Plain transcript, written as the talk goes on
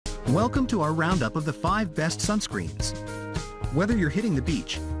Welcome to our roundup of the 5 best sunscreens. Whether you're hitting the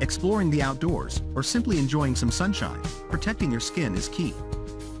beach, exploring the outdoors, or simply enjoying some sunshine, protecting your skin is key.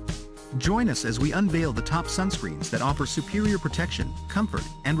 Join us as we unveil the top sunscreens that offer superior protection, comfort,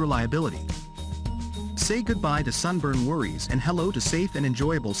 and reliability. Say goodbye to sunburn worries and hello to safe and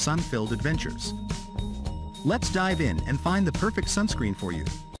enjoyable sun-filled adventures. Let's dive in and find the perfect sunscreen for you.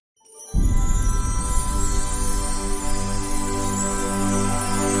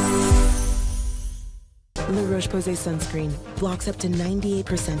 The Roche-Posay sunscreen blocks up to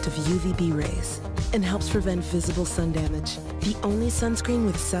 98% of UVB rays and helps prevent visible sun damage. The only sunscreen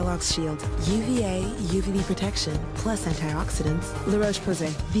with Cell-Ox Shield, UVA, UVB protection, plus antioxidants. The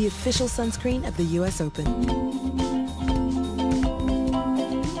Roche-Posay, the official sunscreen of the US Open.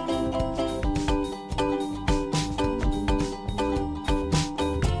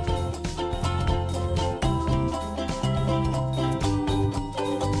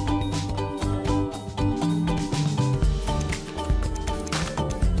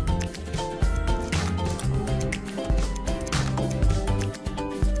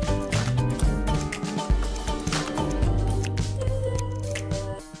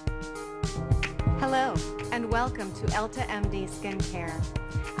 Hello, and welcome to EltaMD Skincare.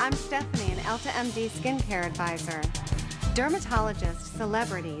 I'm Stephanie, an EltaMD Skincare Advisor. Dermatologists,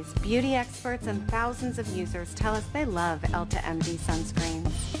 celebrities, beauty experts, and thousands of users tell us they love EltaMD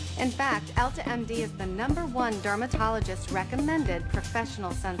sunscreens. In fact, EltaMD is the #1 dermatologist-recommended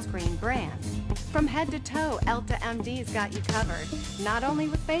professional sunscreen brand. From head to toe, EltaMD's got you covered, not only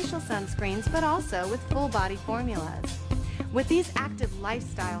with facial sunscreens, but also with full-body formulas. With these active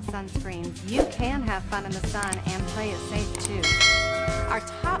lifestyle sunscreens, you can have fun in the sun and play it safe too. Our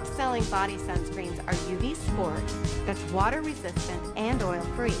top-selling body sunscreens are UV Sport, that's water resistant and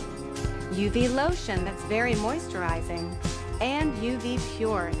oil-free, UV Lotion, that's very moisturizing, and UV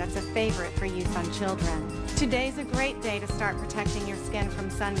Pure, that's a favorite for use on children. Today's a great day to start protecting your skin from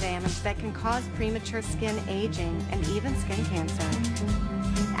sun damage that can cause premature skin aging and even skin cancer.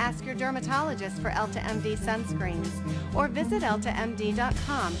 Ask your dermatologist for EltaMD sunscreens or visit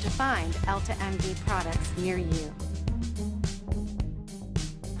EltaMD.com to find EltaMD products near you.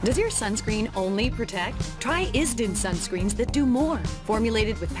 Does your sunscreen only protect? Try ISDIN sunscreens that do more.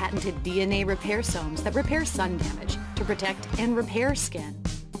 Formulated with patented DNA repair soams that repair sun damage to protect and repair skin.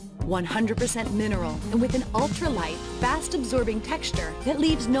 100% mineral and with an ultra-light, fast-absorbing texture that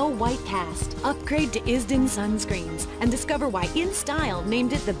leaves no white cast. Upgrade to ISDIN sunscreens and discover why InStyle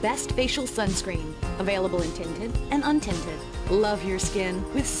named it the best facial sunscreen. Available in tinted and untinted. Love your skin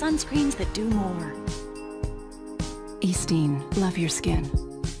with sunscreens that do more. ISDIN, love your skin.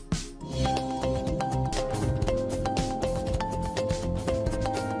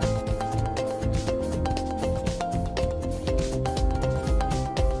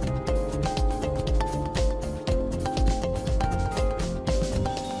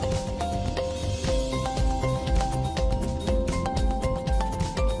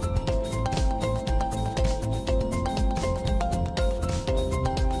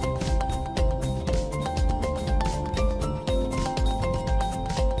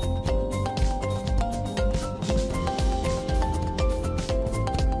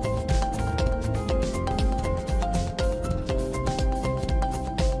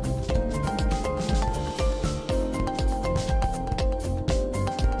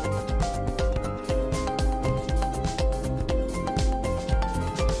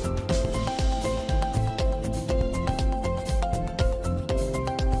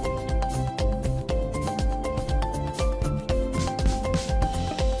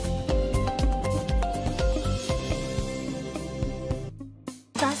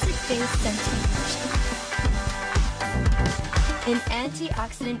 An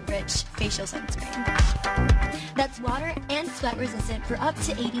antioxidant-rich facial sunscreen that's water and sweat resistant for up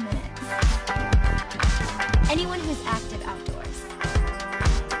to 80 minutes. Anyone who's active outdoors.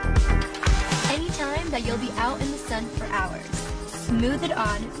 Anytime that you'll be out in the sun for hours. Smooth it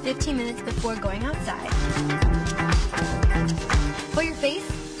on 15 minutes before going outside. For your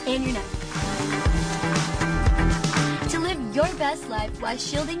face and your neck. To live your best life while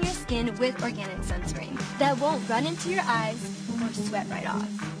shielding your skin with organic sunscreen that won't run into your eyes or sweat right off.